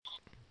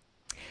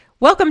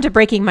Welcome to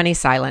Breaking Money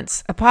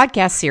Silence, a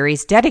podcast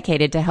series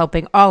dedicated to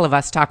helping all of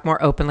us talk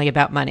more openly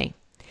about money.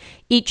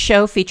 Each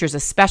show features a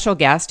special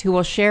guest who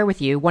will share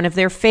with you one of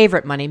their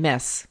favorite money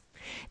myths.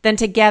 Then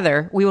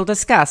together, we will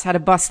discuss how to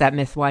bust that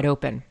myth wide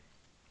open.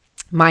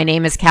 My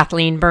name is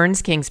Kathleen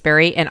Burns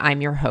Kingsbury, and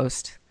I'm your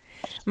host.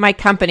 My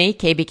company,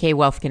 KBK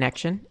Wealth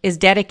Connection, is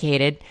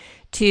dedicated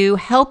to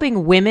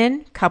helping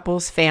women,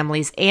 couples,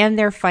 families, and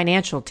their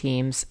financial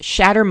teams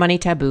shatter money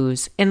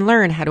taboos and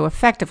learn how to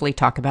effectively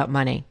talk about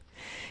money.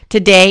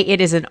 Today, it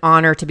is an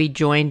honor to be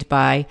joined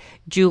by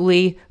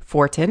Julie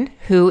Fortin,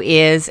 who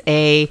is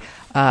a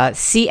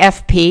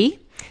CFP.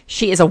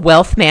 She is a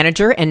wealth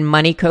manager and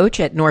money coach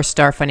at North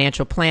Star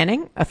Financial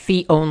Planning, a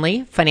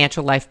fee-only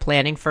financial life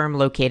planning firm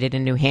located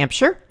in New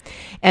Hampshire.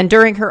 And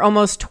during her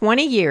almost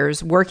 20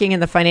 years working in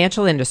the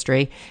financial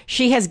industry,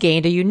 she has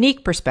gained a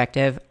unique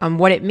perspective on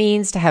what it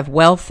means to have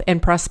wealth and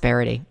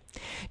prosperity.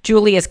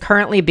 Julie is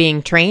currently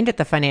being trained at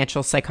the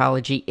Financial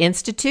Psychology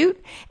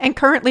Institute and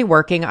currently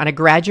working on a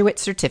graduate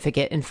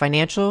certificate in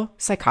financial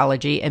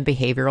psychology and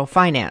behavioral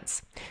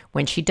finance.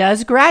 When she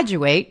does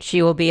graduate,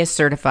 she will be a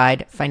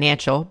certified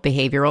financial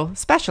behavioral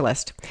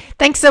specialist.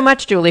 Thanks so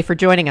much, Julie, for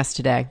joining us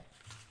today.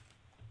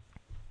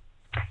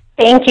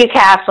 Thank you,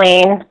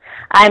 Kathleen.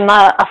 I'm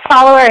a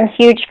follower and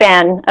huge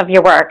fan of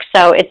your work,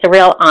 so it's a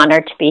real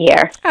honor to be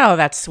here. Oh,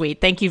 that's sweet.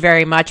 Thank you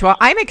very much. Well,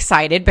 I'm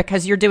excited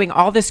because you're doing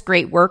all this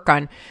great work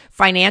on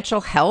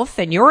financial health,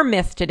 and your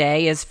myth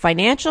today is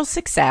financial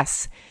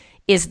success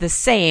is the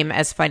same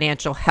as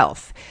financial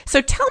health.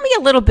 So tell me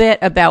a little bit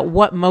about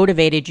what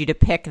motivated you to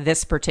pick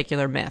this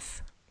particular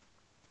myth.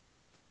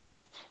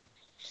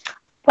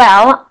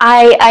 Well,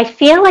 I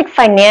feel like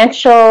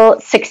financial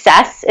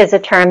success is a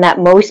term that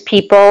most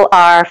people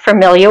are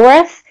familiar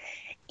with.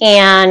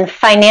 And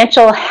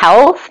financial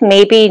health,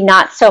 maybe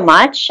not so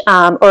much,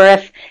 or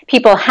if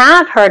people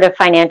have heard of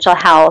financial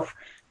health,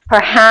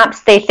 perhaps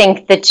they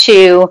think the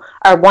two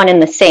are one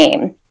and the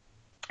same.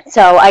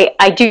 So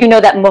I do know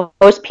that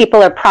most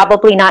people are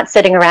probably not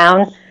sitting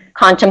around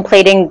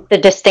contemplating the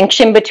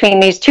distinction between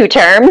these two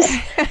terms,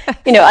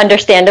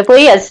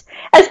 understandably, as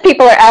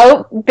people are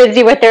out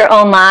busy with their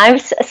own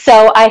lives.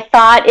 So I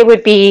thought it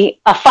would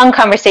be a fun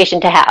conversation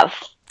to have.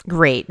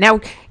 Great.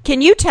 Now,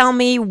 can you tell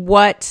me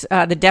what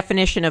the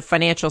definition of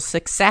financial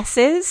success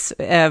is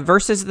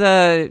versus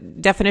the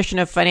definition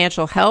of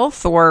financial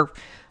health, or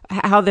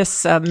how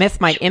this myth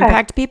might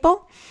impact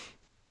people?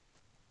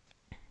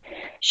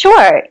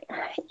 Sure.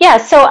 Yeah.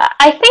 So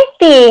I think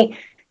the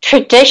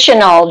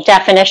traditional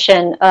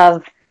definition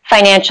of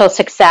financial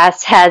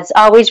success has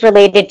always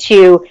related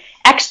to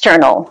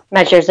external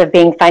measures of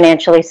being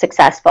financially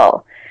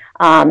successful.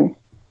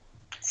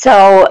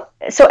 So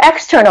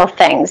external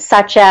things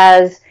such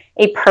as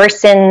a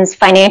person's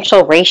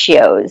financial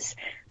ratios,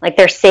 like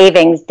their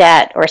savings,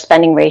 debt, or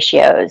spending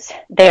ratios,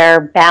 their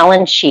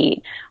balance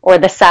sheet, or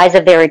the size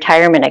of their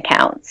retirement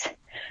accounts.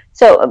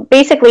 So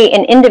basically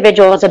an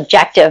individual's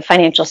objective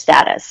financial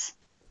status.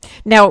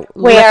 Now,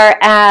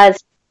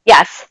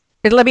 yes.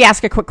 Let me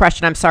ask a quick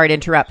question. I'm sorry to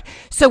interrupt.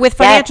 So with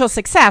financial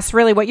success,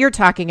 really what you're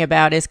talking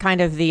about is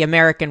kind of the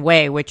American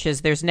way, which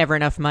is there's never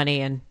enough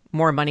money and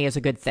more money is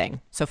a good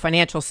thing. So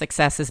financial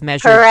success is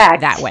measured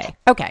that way.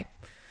 Okay.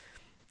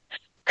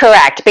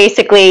 Correct.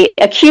 Basically,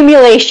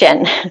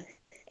 accumulation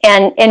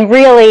and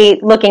really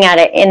looking at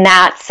it in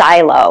that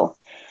silo,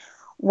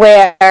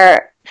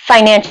 where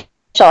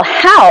financial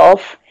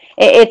health,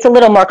 it's a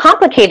little more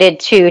complicated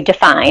to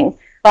define.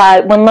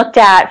 But when looked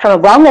at from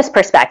a wellness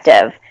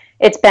perspective,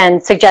 it's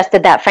been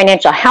suggested that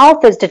financial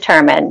health is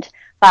determined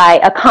by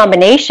a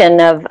combination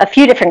of a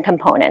few different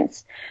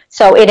components.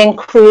 So it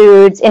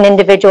includes an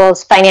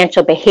individual's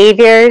financial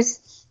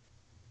behaviors,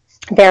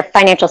 their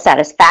financial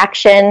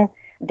satisfaction,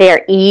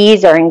 their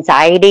ease or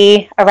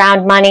anxiety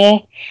around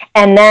money,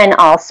 and then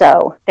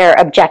also their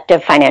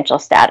objective financial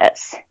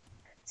status.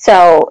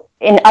 So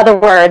in other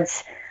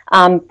words,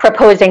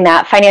 proposing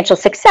that financial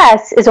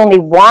success is only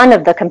one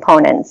of the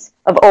components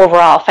of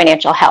overall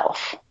financial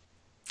health.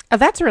 Oh,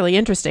 that's really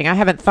interesting. I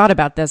haven't thought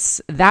about this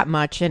that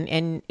much.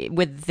 And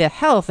with the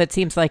health, it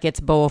seems like it's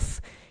both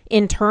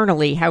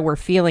internally how we're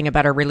feeling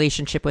about our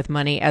relationship with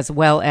money, as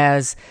well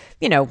as,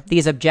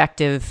 these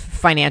objective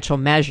financial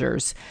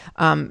measures.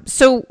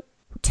 So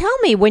tell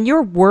me, when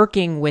you're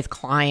working with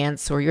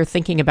clients or you're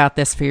thinking about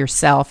this for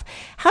yourself,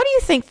 how do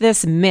you think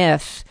this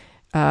myth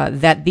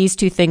that these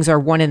two things are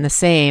one and the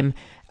same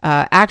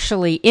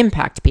actually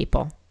impact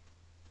people?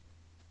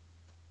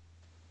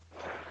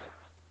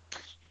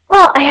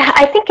 Well,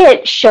 I think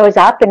it shows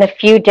up in a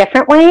few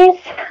different ways.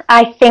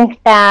 I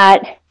think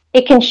that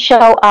it can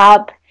show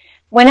up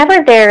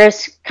whenever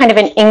there's kind of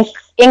an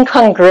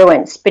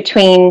incongruence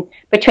between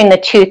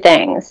the two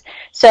things.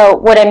 So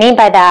what I mean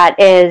by that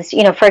is,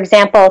 for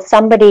example,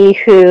 somebody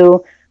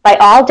who, by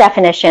all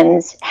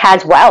definitions,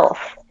 has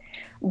wealth,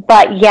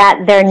 but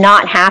yet they're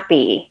not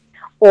happy,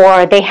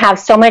 or they have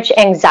so much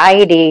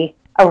anxiety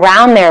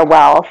around their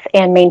wealth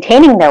and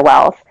maintaining their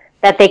wealth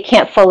that they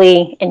can't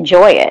fully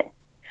enjoy it.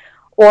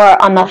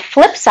 Or on the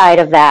flip side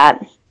of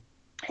that,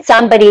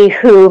 somebody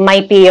who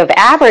might be of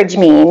average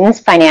means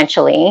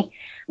financially,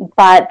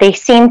 but they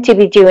seem to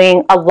be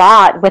doing a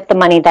lot with the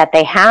money that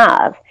they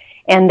have.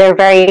 And they're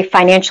very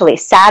financially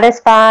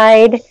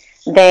satisfied.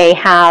 They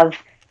have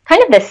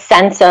kind of this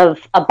sense of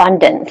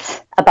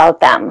abundance about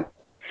them.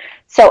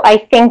 So I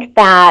think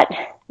that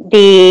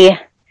the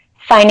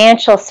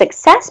financial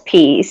success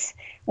piece,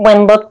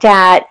 when looked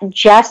at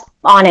just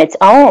on its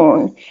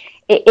own,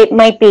 it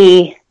might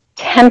be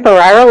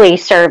temporarily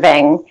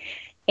serving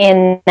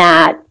in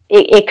that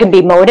it could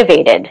be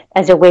motivated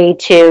as a way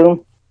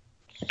to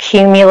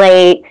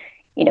accumulate,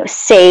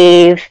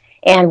 save,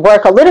 and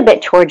work a little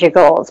bit towards your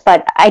goals.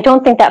 But I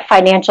don't think that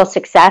financial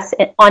success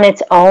on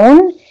its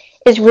own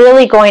is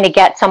really going to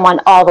get someone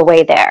all the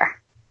way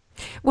there.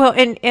 Well,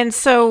 and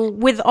so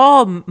with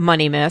all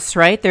money myths,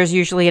 right, there's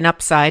usually an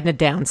upside and a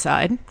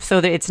downside.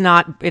 So that it's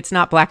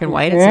not black and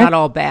white. Mm-hmm. It's not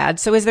all bad.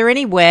 So is there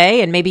any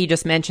way, and maybe you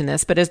just mentioned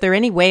this, but is there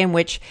any way in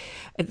which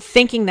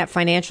thinking that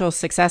financial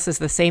success is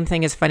the same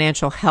thing as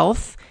financial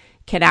health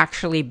can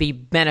actually be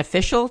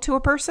beneficial to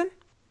a person?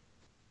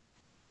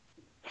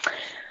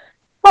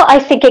 Well, I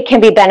think it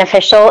can be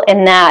beneficial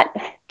in that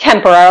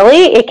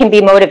temporarily it can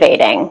be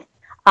motivating.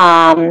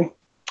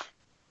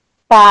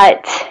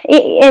 But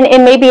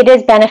maybe it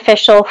is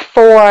beneficial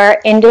for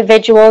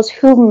individuals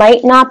who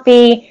might not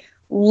be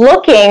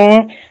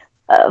looking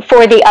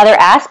for the other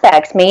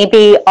aspects.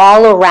 Maybe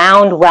all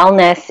around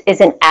wellness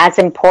isn't as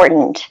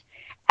important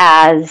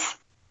as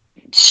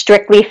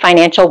strictly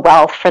financial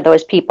wealth for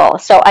those people.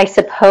 So I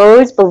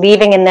suppose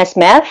believing in this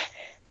myth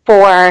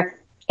for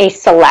a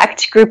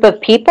select group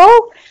of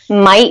people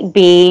might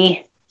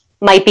be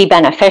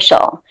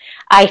beneficial.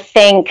 I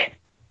think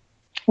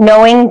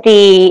knowing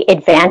the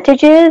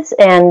advantages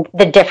and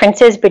the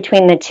differences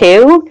between the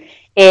two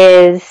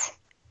is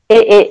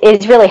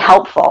really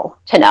helpful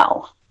to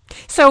know.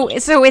 So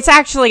it's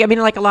actually,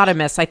 like a lot of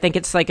myths, I think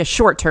it's like a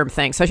short-term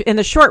thing. So in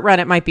the short run,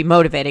 it might be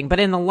motivating, but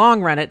in the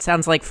long run, it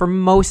sounds like for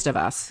most of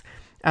us,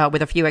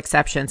 with a few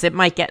exceptions, it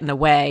might get in the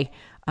way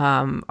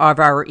of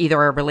either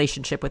our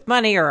relationship with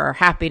money or our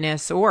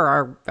happiness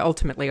or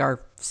ultimately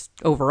our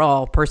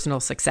overall personal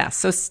success.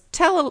 So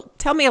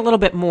tell me a little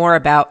bit more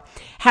about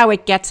how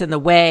it gets in the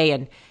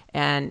way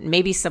and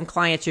maybe some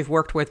clients you've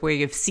worked with where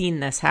you've seen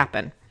this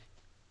happen.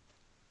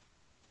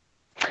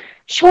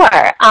 Sure.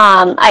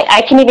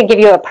 I can even give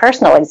you a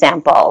personal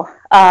example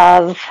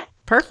of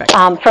perfect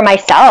for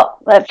myself.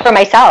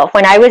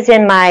 When I was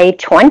in my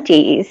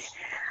 20s,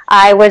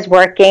 I was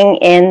working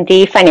in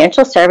the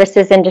financial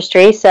services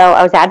industry. So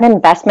I was at an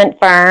investment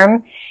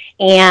firm,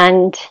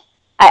 and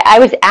I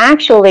was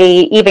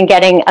actually even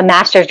getting a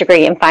master's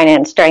degree in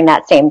finance during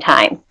that same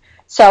time.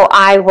 So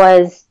I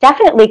was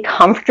definitely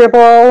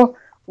comfortable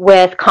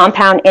with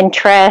compound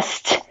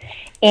interest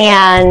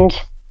and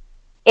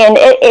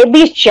at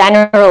least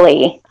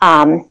generally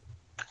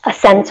a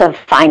sense of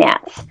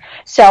finance.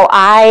 So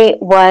I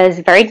was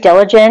very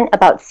diligent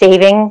about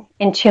saving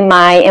into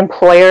my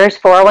employer's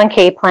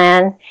 401k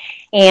plan.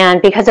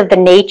 And because of the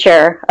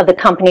nature of the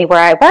company where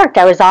I worked,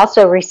 I was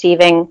also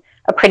receiving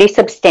a pretty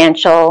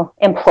substantial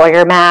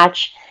employer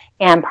match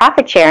and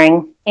profit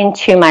sharing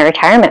into my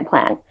retirement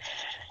plan.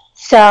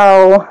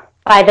 So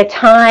by the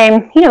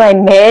time, my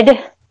mid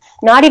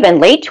to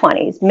late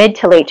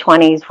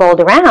 20s rolled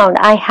around,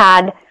 I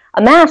had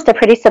amassed a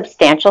pretty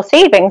substantial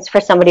savings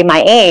for somebody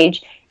my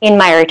age in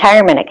my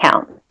retirement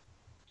account.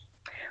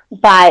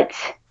 But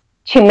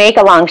to make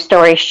a long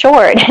story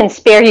short and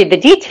spare you the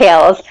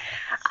details,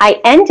 I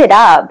ended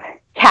up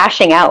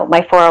cashing out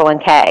my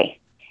 401k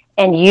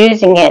and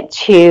using it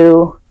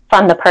to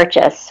fund the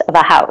purchase of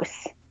a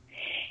house.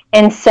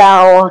 And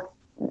so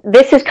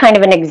this is kind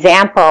of an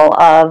example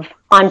of,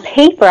 on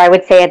paper, I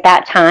would say at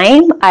that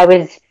time, I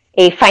was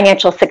a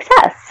financial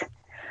success.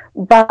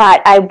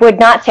 But I would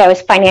not say I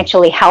was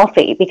financially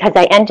healthy because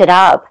I ended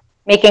up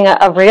making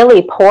a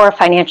really poor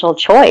financial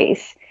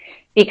choice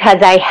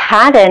because I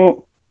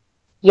hadn't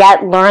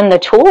yet learned the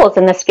tools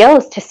and the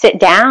skills to sit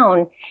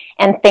down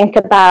and think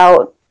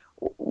about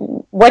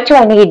what do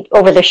I need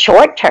over the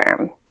short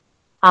term?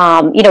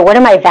 What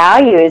are my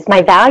values?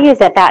 My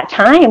values at that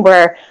time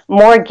were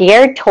more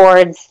geared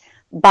towards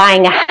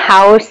buying a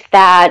house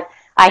that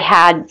I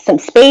had some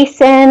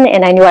space in,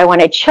 and I knew I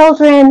wanted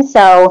children,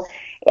 so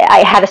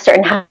I had a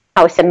certain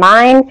house in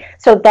mind.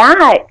 So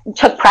that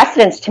took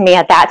precedence to me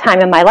at that time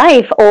in my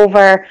life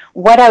over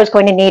what I was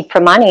going to need for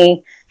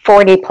money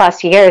 40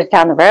 plus years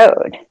down the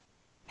road.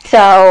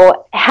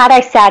 So had I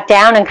sat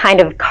down and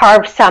kind of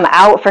carved some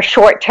out for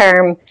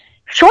short-term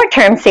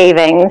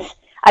savings,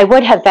 I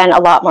would have been a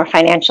lot more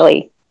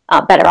financially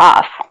better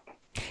off.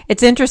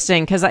 It's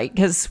interesting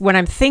because when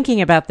I'm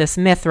thinking about this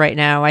myth right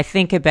now, I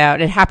think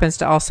about, it happens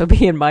to also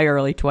be in my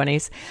early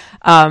 20s.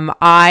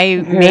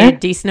 I made a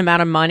decent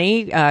amount of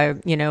money,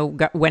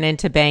 went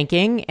into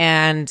banking,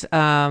 and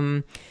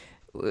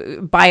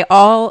by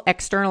all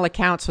external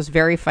accounts was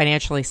very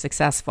financially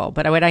successful.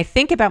 But when I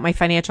think about my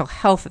financial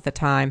health at the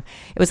time,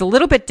 it was a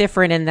little bit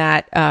different in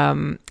that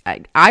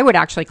I would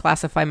actually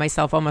classify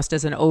myself almost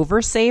as an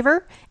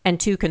oversaver and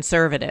too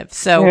conservative.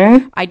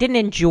 So I didn't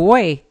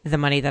enjoy the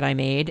money that I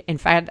made. In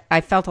fact, I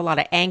felt a lot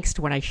of angst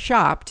when I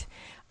shopped.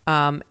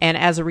 And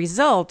as a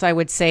result, I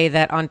would say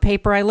that on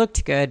paper I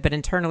looked good, but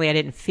internally I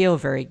didn't feel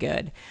very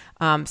good.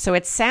 So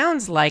it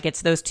sounds like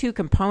it's those two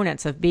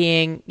components of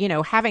being,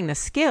 having the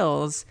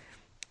skills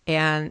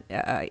and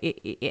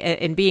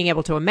being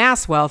able to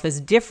amass wealth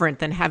is different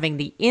than having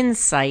the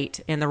insight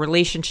and the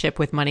relationship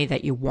with money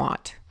that you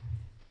want.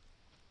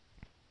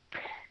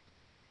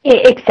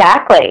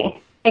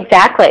 Exactly.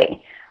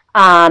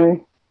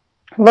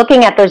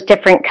 Looking at those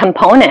different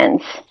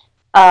components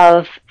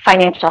of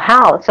financial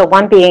health. So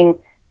one being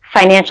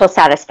financial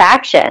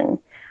satisfaction.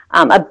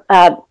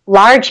 A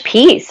large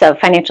piece of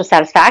financial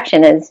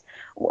satisfaction is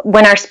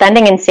when our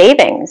spending and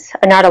savings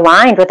are not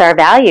aligned with our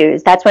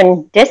values. That's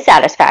when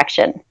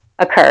dissatisfaction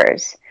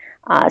occurs.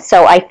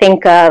 So I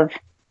think of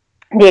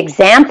the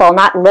example,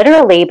 not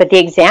literally, but the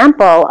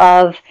example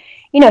of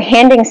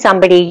handing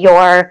somebody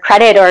your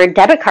credit or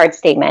debit card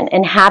statement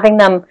and having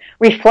them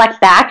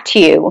reflect back to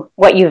you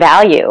what you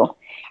value.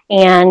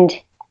 And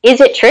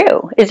is it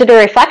true? Is it a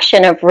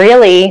reflection of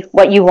really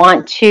what you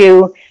want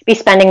to be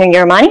spending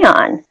your money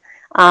on?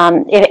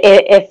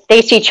 If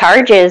they see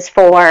charges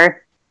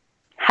for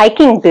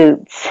hiking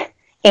boots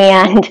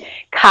and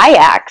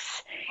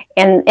kayaks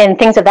and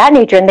things of that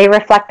nature, and they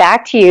reflect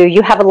back to you,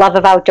 you have a love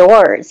of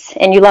outdoors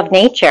and you love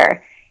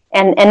nature,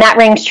 and that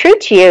rings true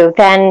to you,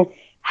 then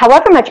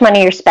however much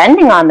money you're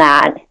spending on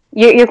that,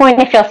 you're going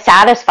to feel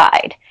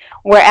satisfied.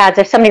 Whereas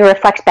if somebody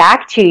reflects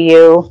back to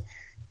you,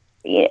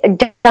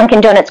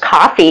 Dunkin' Donuts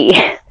coffee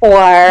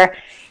or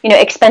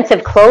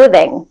expensive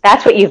clothing,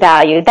 that's what you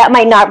value, that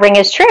might not ring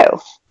as true.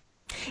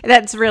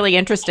 That's really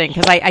interesting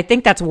because I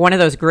think that's one of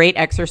those great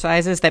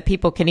exercises that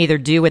people can either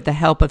do with the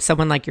help of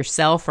someone like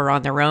yourself or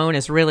on their own,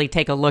 is really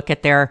take a look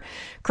at their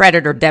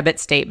credit or debit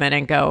statement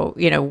and go,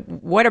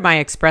 what am I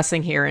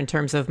expressing here in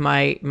terms of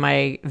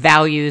my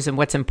values and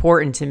what's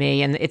important to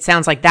me? And it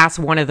sounds like that's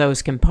one of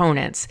those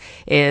components,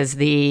 is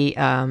the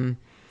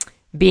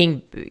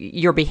being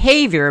your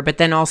behavior, but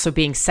then also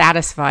being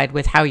satisfied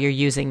with how you're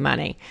using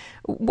money.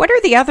 What are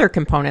the other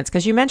components?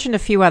 Because you mentioned a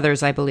few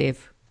others, I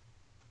believe.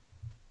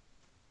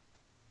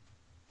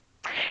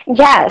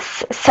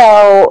 Yes.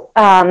 So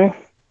there's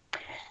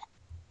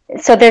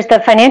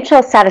the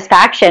financial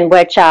satisfaction,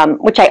 which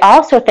I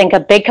also think a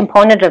big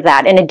component of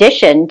that, in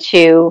addition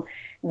to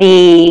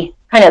the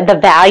kind of the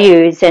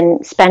values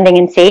and spending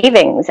and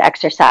savings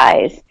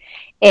exercise,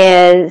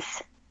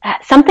 is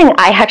something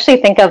I actually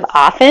think of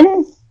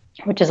often,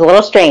 which is a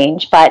little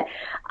strange, but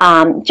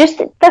just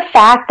the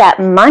fact that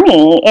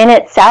money in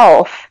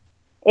itself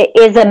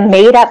is a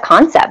made-up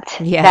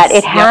concept. Yes. That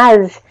it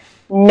has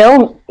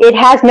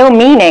no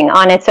meaning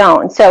on its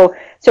own. So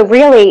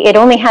really, it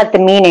only has the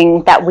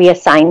meaning that we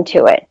assign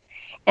to it.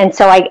 And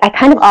so I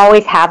kind of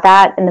always have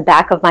that in the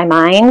back of my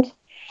mind.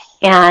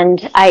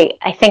 And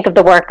I think of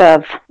the work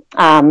of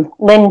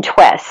Lynn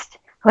Twist,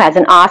 who has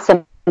an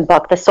awesome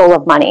book, The Soul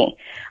of Money.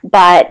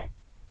 But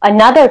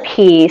another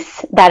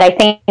piece that I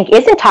think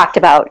isn't talked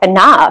about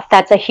enough,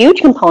 that's a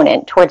huge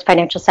component towards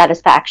financial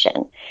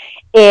satisfaction,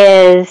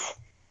 is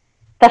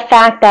the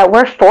fact that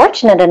we're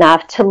fortunate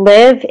enough to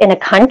live in a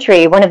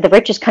country, one of the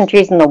richest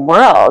countries in the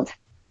world.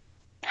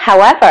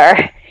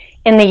 However,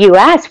 in the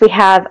U.S., we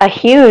have a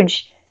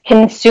huge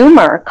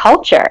consumer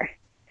culture.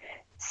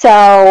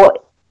 So,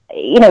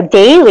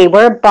 daily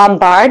we're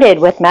bombarded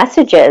with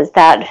messages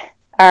that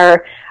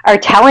are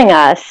telling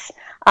us,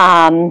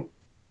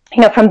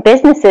 from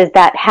businesses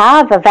that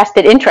have a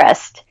vested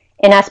interest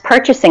in us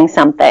purchasing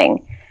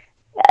something,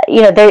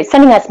 they're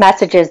sending us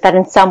messages that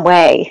in some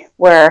way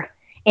we're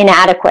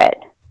inadequate,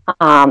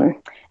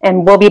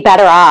 and we'll be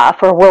better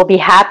off, or we'll be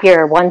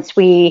happier once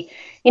we,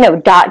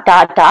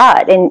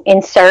 and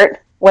insert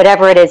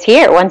whatever it is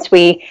here, once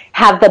we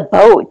have the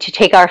boat to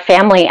take our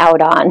family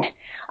out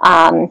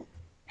on,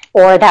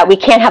 or that we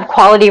can't have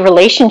quality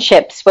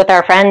relationships with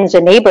our friends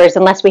and neighbors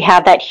unless we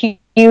have that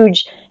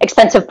huge,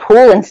 expensive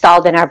pool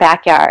installed in our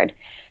backyard.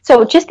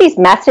 So just these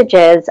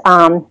messages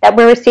that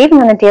we're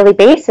receiving on a daily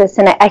basis,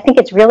 and I think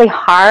it's really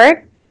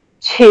hard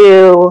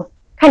to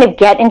kind of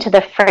get into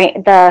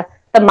the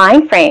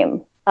mind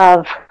frame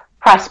of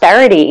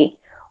prosperity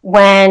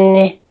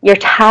when you're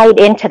tied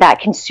into that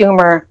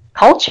consumer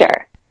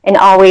culture and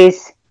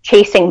always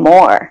chasing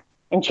more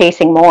and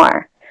chasing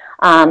more.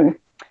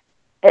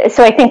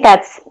 So I think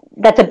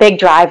that's a big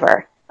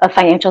driver of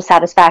financial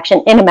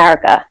satisfaction in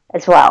America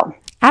as well.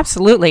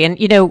 Absolutely. And,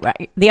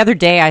 the other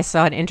day I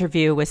saw an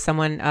interview with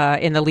someone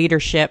in the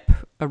leadership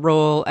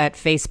role at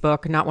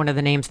Facebook, not one of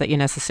the names that you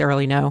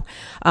necessarily know.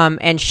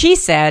 And she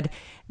said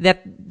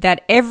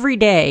that every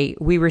day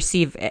we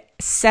receive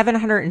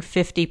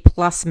 750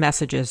 plus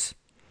messages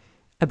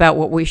about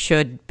what we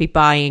should be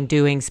buying,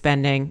 doing,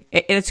 spending.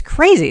 It's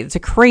crazy. It's a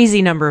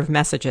crazy number of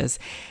messages.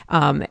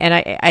 And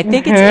I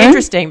think it's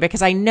interesting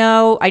because I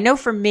know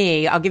for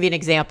me, I'll give you an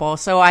example.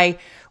 So I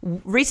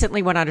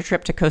recently went on a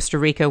trip to Costa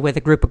Rica with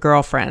a group of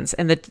girlfriends,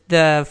 and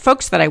the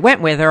folks that I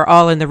went with are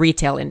all in the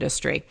retail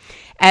industry.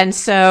 And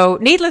so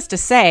needless to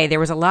say, there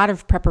was a lot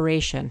of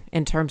preparation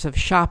in terms of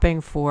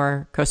shopping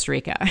for Costa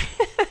Rica.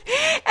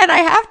 And I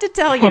have to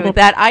tell you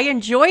that I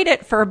enjoyed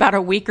it for about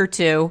a week or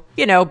two,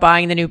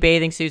 buying the new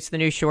bathing suits, the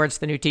new shorts,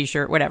 the new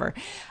t-shirt, whatever.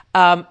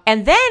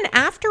 And then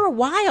after a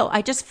while,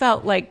 I just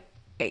felt like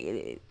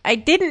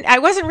I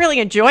wasn't really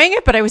enjoying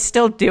it, but I was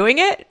still doing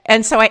it.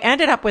 And so I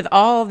ended up with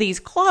all these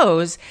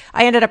clothes.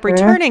 I ended up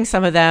returning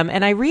some of them.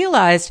 And I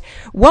realized,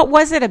 what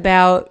was it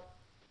about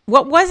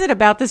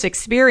this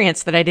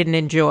experience that I didn't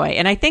enjoy?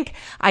 And I think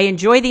I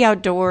enjoy the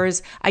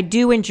outdoors. I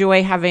do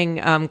enjoy having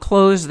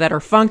clothes that are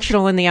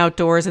functional in the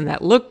outdoors and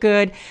that look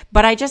good.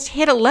 But I just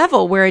hit a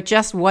level where it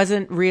just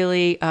wasn't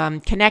really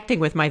connecting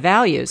with my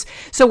values.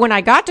 So when I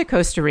got to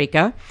Costa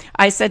Rica,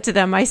 I said to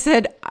them,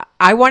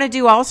 I want to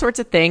do all sorts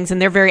of things.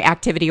 And they're very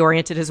activity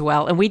oriented as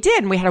well. And we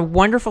did. And we had a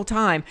wonderful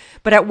time.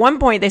 But at one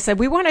point they said,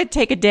 we want to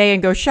take a day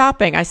and go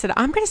shopping. I said,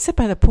 I'm going to sit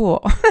by the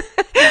pool.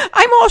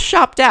 I'm all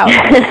shopped out.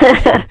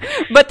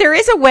 But there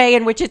is a way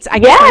in which guess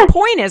my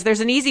point is there's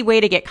an easy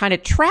way to get kind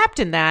of trapped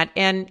in that.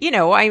 And,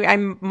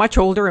 I'm much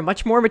older and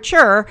much more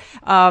mature.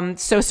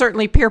 So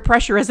certainly peer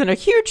pressure isn't a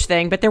huge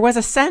thing, but there was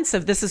a sense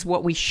of this is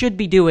what we should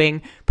be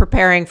doing,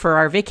 preparing for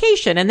our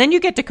vacation. And then you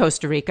get to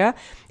Costa Rica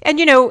and,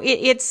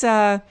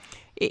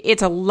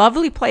 it's a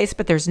lovely place,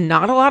 but there's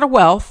not a lot of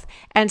wealth.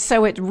 And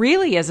so it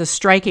really is a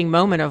striking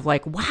moment of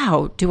like,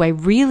 wow, do I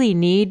really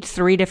need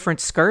 3 different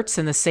skirts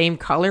in the same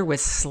color with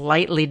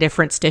slightly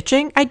different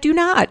stitching? I do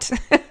not.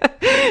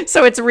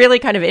 So it's really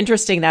kind of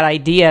interesting, that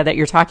idea that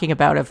you're talking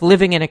about of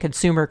living in a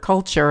consumer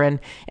culture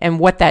and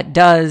what that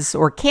does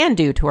or can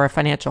do to our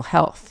financial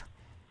health.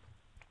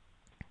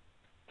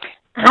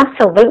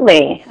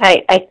 Absolutely.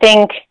 I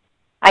think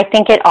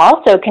it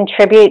also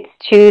contributes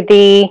to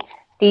the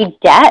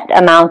debt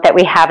amount that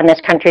we have in this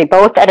country,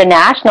 both at a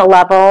national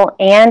level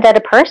and at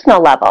a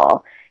personal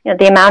level.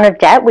 The amount of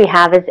debt we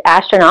have is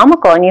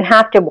astronomical, and you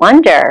have to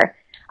wonder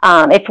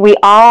if we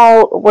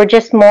all were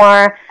just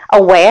more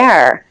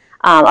aware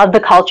of the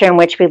culture in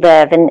which we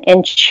live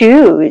and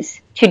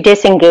choose to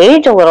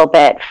disengage a little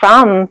bit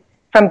from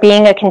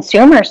being a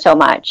consumer so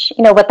much,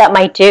 what that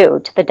might do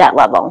to the debt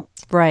level.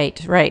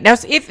 Right. Now,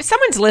 if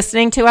someone's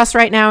listening to us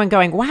right now and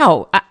going,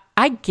 wow,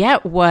 I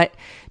get what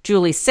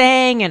Julie's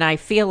saying, and I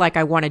feel like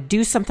I want to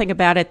do something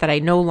about it, that I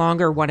no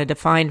longer want to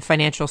define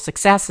financial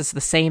success as the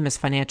same as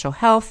financial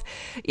health.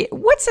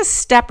 What's a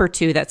step or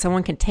two that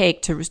someone can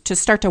take to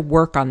start to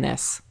work on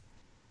this?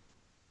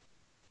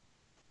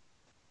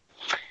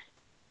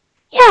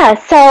 Yeah,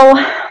 so,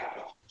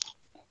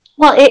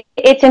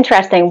 it's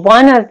interesting.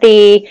 One of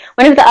the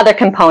other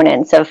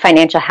components of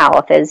financial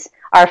health is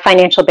our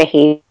financial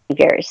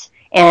behaviors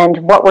and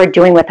what we're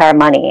doing with our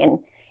money.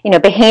 And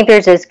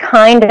behaviors is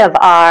kind of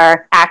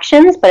our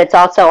actions, but it's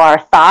also our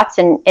thoughts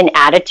and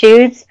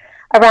attitudes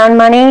around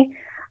money.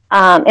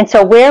 And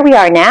so where we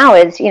are now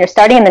is,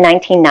 starting in the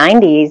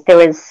 1990s, there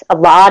was a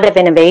lot of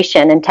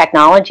innovation and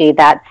technology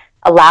that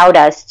allowed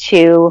us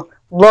to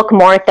look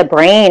more at the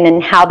brain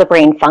and how the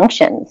brain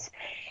functions.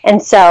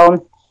 And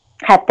so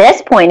at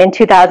this point in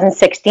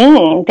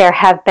 2016, there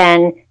have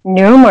been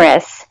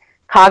numerous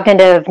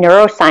cognitive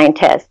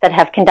neuroscientists that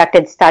have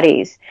conducted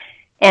studies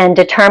and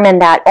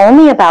determined that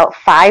only about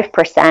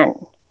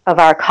 5% of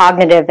our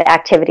cognitive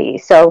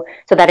activities, so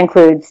that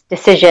includes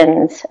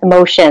decisions,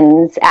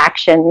 emotions,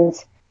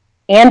 actions,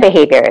 and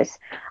behaviors,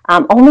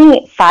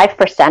 only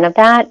 5% of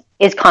that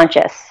is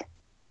conscious.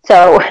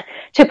 So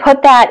to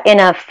put that in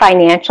a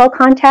financial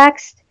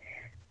context,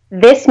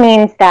 this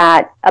means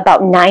that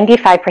about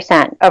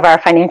 95% of our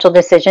financial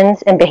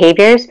decisions and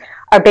behaviors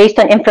are based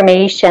on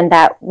information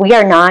that we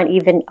are not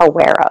even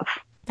aware of.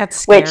 That's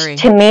scary.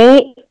 Which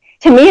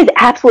to me is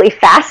absolutely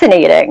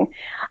fascinating.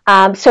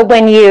 So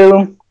when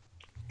you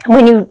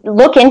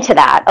look into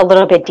that a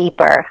little bit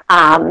deeper,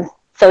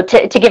 so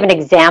to give an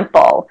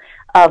example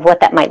of what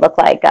that might look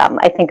like,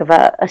 I think of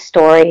a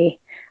story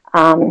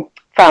from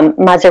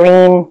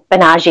Mahzarin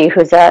Banaji,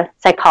 who's a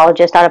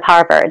psychologist out of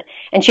Harvard,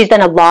 and she's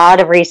done a lot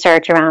of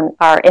research around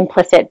our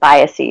implicit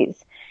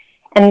biases.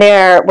 And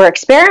there were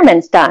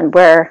experiments done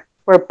where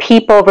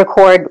people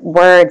record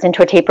words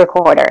into a tape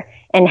recorder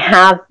and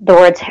have the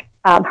words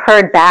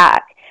heard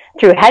back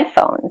through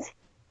headphones,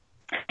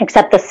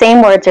 except the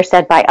same words are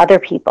said by other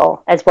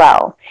people as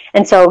well.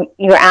 And so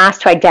you're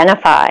asked to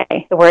identify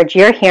the words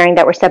you're hearing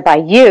that were said by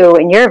you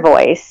in your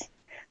voice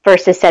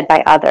versus said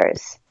by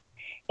others.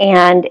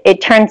 And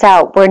it turns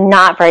out we're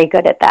not very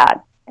good at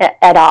that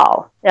at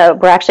all.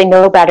 We're actually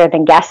no better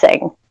than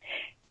guessing.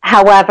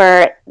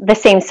 However, the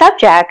same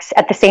subjects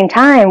at the same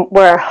time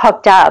were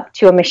hooked up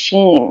to a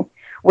machine,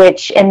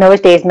 which in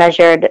those days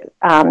measured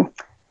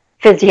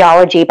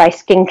physiology by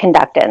skin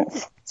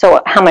conductance.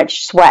 So how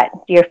much sweat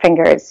do your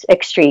fingers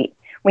excrete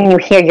when you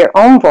hear your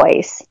own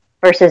voice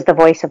versus the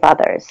voice of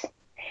others.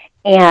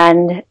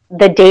 And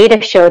the data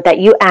showed that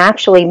you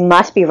actually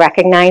must be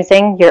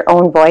recognizing your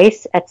own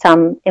voice at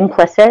some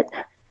implicit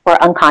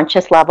or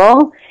unconscious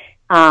level,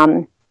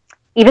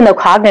 even though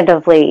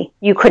cognitively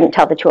you couldn't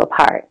tell the two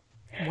apart.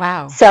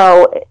 Wow.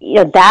 So,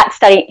 that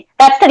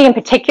that study in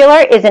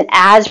particular isn't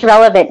as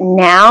relevant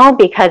now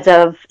because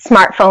of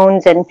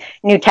smartphones and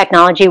new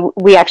technology.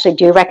 We actually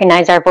do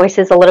recognize our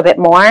voices a little bit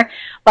more,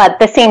 but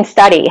the same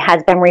study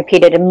has been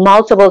repeated in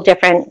multiple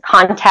different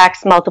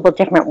contexts, multiple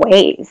different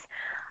ways.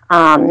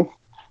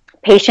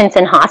 Patients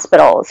in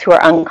hospitals who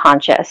are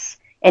unconscious,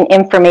 and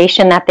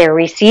information that they're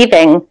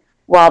receiving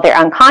while they're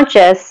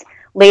unconscious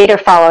later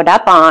followed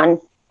up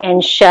on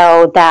and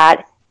show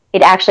that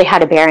it actually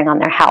had a bearing on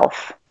their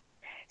health.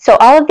 So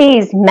all of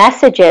these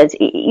messages,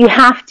 you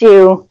have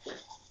to,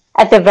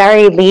 at the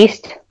very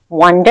least,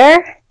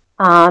 wonder,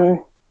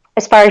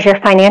 as far as your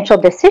financial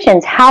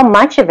decisions, how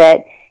much of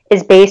it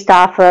is based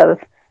off of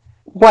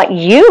what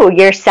you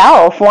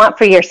yourself want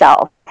for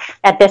yourself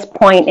at this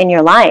point in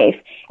your life,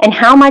 and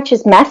how much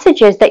is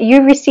messages that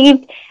you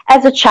received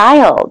as a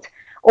child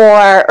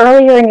or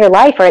earlier in your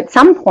life or at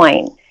some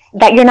point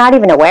that you're not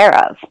even aware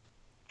of.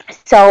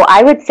 So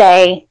I would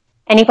say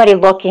anybody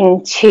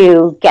looking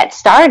to get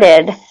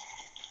started,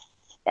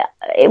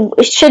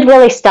 it should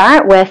really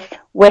start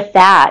with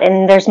that.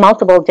 And there's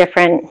multiple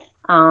different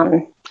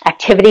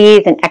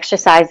activities and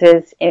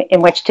exercises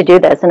in which to do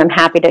this, and I'm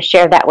happy to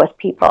share that with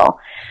people.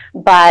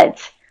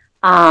 But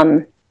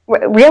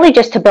really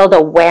just to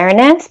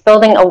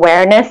building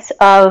awareness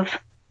of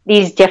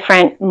these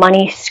different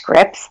money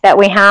scripts that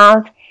we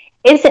have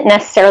isn't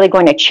necessarily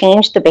going to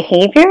change the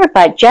behavior,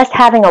 but just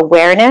having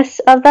awareness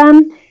of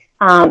them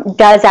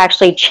does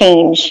actually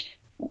change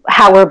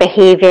how we're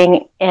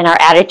behaving in our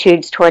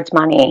attitudes towards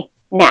money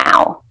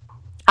now.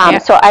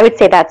 So I would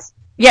say that's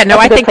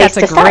I think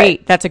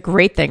that's a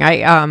great thing.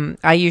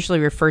 I usually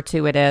refer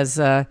to it as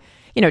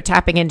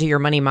tapping into your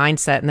money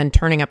mindset and then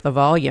turning up the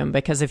volume,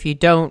 because if you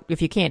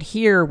can't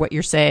hear what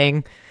you're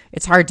saying,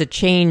 it's hard to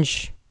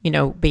change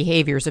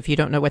behaviors if you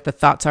don't know what the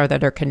thoughts are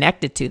that are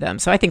connected to them.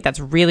 So I think that's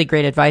really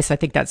great advice. I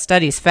think that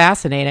study is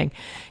fascinating.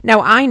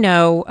 Now, I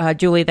know,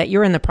 Julie, that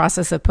you're in the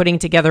process of putting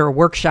together a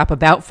workshop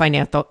about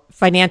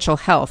financial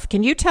health.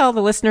 Can you tell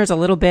the listeners a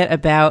little bit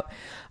about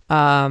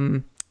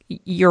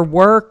your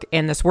work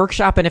and this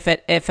workshop, and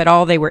if at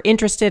all they were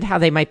interested, how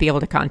they might be able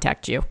to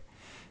contact you?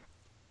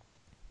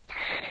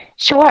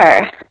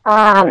 Sure.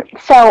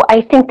 So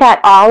I think that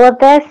all of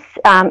this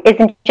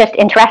isn't just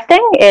interesting.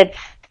 It's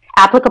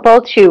applicable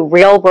to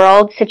real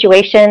world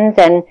situations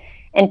and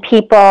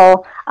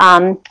people.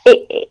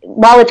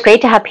 While it's great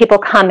to have people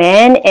come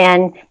in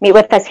and meet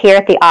with us here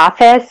at the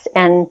office,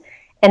 and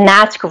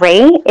that's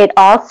great, it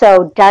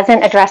also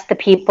doesn't address the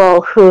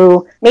people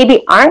who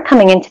maybe aren't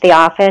coming into the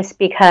office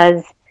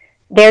because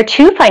they're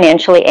too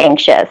financially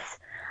anxious.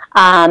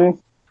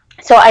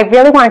 So I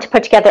really wanted to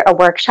put together a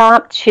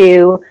workshop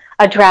to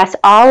address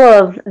all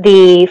of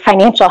the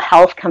financial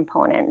health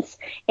components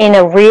in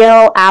a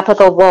real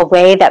applicable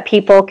way that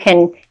people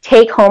can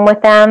take home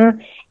with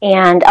them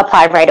and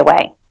apply right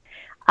away.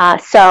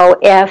 So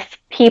if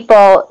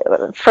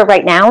people, for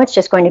right now, it's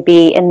just going to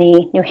be in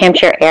the New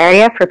Hampshire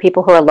area for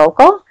people who are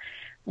local.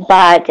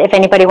 But if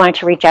anybody wanted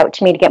to reach out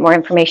to me to get more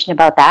information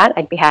about that,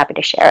 I'd be happy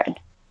to share it.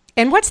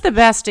 And what's the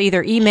best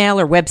either email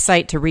or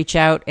website to reach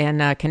out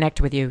and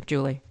connect with you,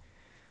 Julie?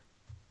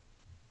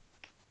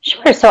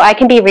 Sure. So I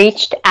can be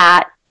reached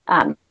at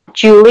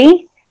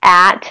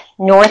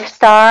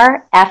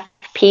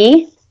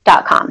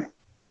julie@northstarfp.com.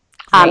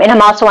 And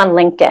I'm also on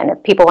LinkedIn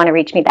if people want to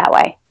reach me that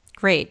way.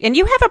 Great. And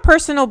you have a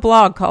personal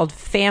blog called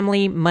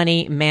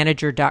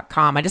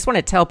FamilyMoneyManager.com. I just want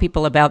to tell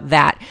people about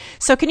that.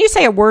 So can you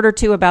say a word or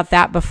two about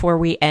that before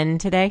we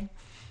end today?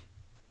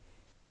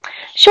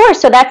 Sure.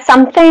 So that's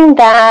something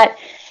that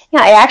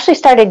I actually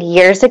started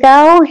years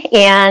ago,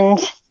 and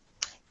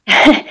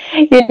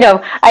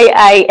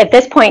I at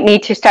this point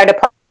need to start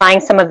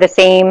applying some of the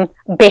same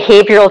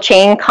behavioral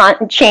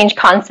change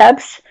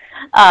concepts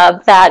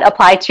that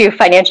apply to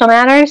financial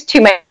matters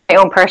to my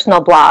own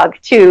personal blog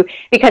too,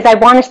 because I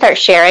want to start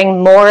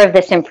sharing more of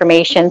this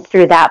information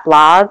through that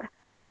blog,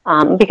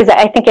 because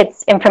I think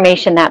it's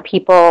information that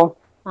people,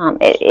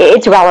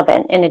 it's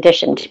relevant in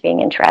addition to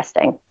being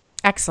interesting.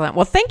 Excellent.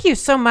 Well, thank you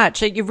so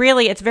much.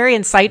 It's very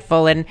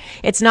insightful, and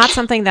it's not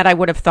something that I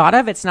would have thought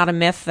of. It's not a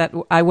myth that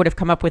I would have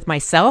come up with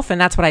myself.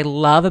 And that's what I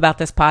love about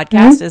this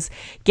podcast, is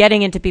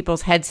getting into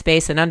people's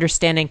headspace and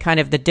understanding kind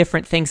of the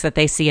different things that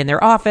they see in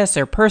their office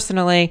or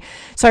personally.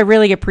 So I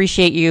really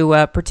appreciate you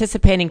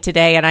participating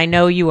today. And I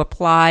know you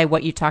apply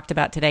what you talked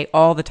about today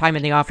all the time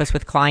in the office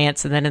with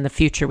clients and then in the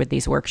future with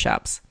these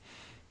workshops.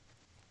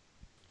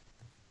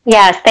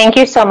 Yes. Thank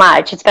you so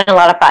much. It's been a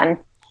lot of fun.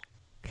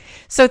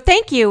 So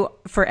thank you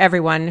for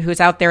everyone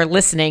who's out there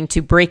listening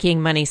to Breaking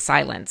Money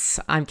Silence.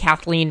 I'm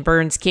Kathleen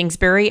Burns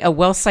Kingsbury, a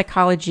wealth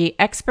psychology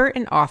expert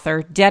and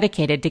author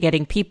dedicated to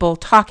getting people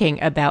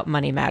talking about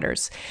money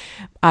matters.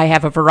 I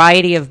have a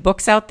variety of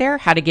books out there,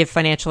 how to give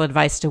financial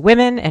advice to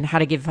women and how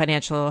to give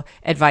financial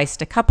advice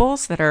to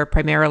couples that are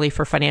primarily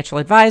for financial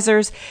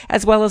advisors,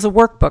 as well as a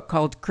workbook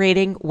called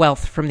Creating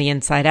Wealth from the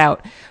Inside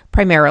Out.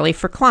 primarily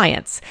for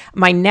clients.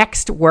 My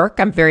next work,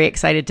 I'm very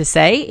excited to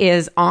say,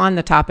 is on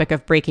the topic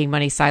of breaking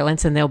money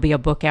silence, and there'll be a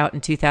book out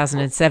in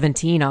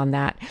 2017 on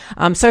that.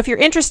 So if you're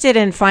interested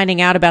in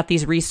finding out about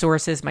these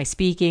resources, my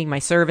speaking, my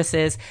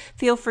services,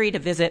 feel free to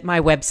visit my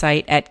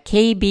website at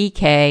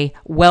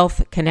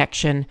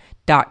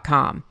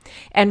kbkwealthconnection.com.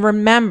 And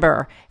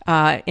remember,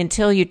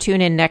 until you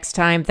tune in next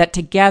time, that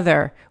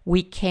together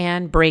we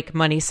can break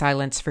money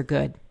silence for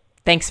good.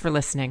 Thanks for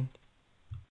listening.